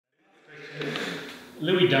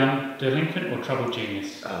Lewie Dunn, delinquent or troubled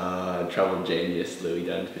genius? Troubled genius, Lewie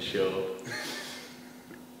Dunn for sure.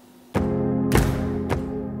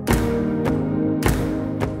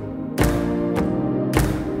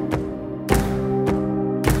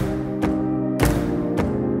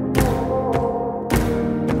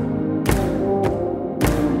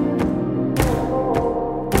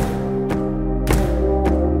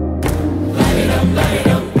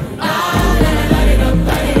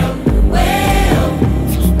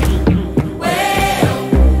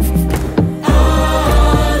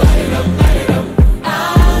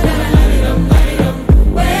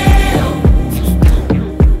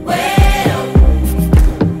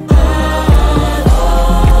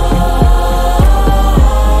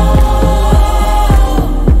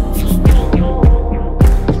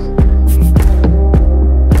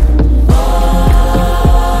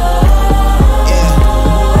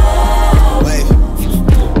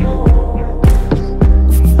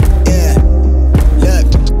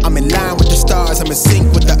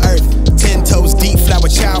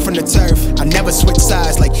 From the turf, I never switch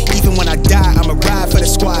sides. Like even when I die, I'ma ride for the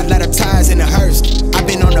squad. Let her ties in the hearse. I've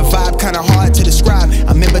been on the vibe, kinda hard to describe.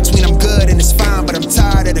 I'm in between, I'm good and it's fine, but I'm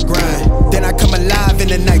tired of the grind. Then I come alive in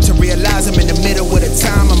the night to realize I'm in the middle of the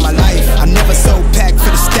time of my life. I never so packed for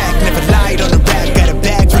the stack, never lied on the rap. Got a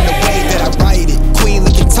bag from the way that I write it. Queen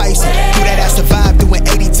looking Tyson, do that ass survive, doing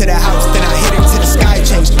 80 to the house. Then I hit her to the sky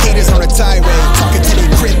change. Haters on a tirade, talking to their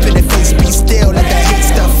crib in the face. Be still, let that hate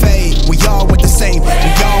stuff fade. We all want the same.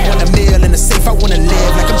 In the safe, I wanna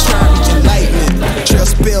live like I'm trying to reach enlightenment. Trail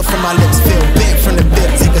spill from my lips, feel bent from the bib.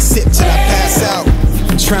 Take a sip till I pass out.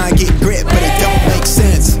 I'm trying to get grip, but it don't make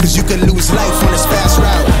sense. Cause you could lose life on this fast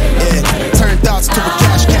route. Yeah, turn thoughts to a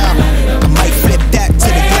cash cow. I might flip that to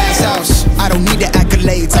the glass house. I don't need the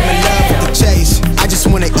accolades, I'm in love with the chase. I just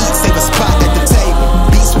wanna eat, save a spot at the table.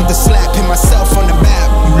 Beast with the slap, hit myself on the map.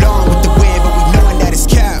 You long with the wind, but we knowing that it's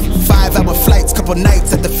capped. 5-hour flights, couple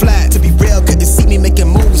nights at the flat. To be real, couldn't see me making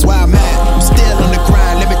moves while I'm at. I'm still on the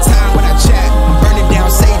grind, limit time when I chat. I'm burning down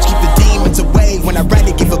sage, keep the demons away. When I write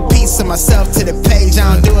it, give a piece of myself to the page.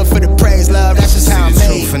 I don't do it for the praise, love, that's just how I'm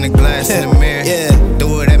made. Truth in the glass in the mirror. Yeah.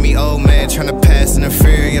 Do it at me, old man, tryna pass in the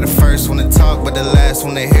fear. You're the first one to talk, but the last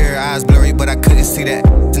one to hear. Eyes blurry, but I couldn't see that,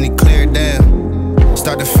 and he cleared down.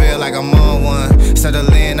 Start to feel like I'm on one.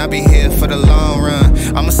 Settle in, I'll be here for the long run.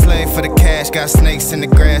 I'm a slave for the cash, got snakes in the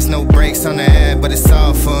grass. No brakes on the ad, but it's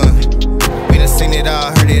all fun. We done seen it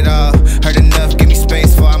all, heard it all. Heard enough, give me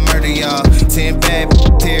space before I murder y'all. 10 bad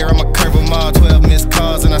here, I'ma curve them all. 12 missed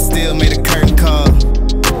calls and I still made a curtain call.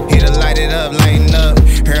 Here to light it up, lighten up.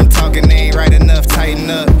 Hear him talking, they ain't right enough, tighten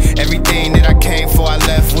up. Everything that I came for, I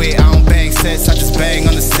left with. I don't bang sets, I just bang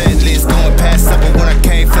on the set list. Going past supper when I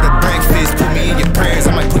came for the breakfast. Put me in your prayers,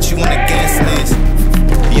 I might put you on the guest list.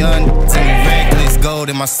 Young, tell me reckless. Gold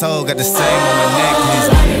in my soul, got the same on my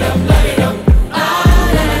necklace.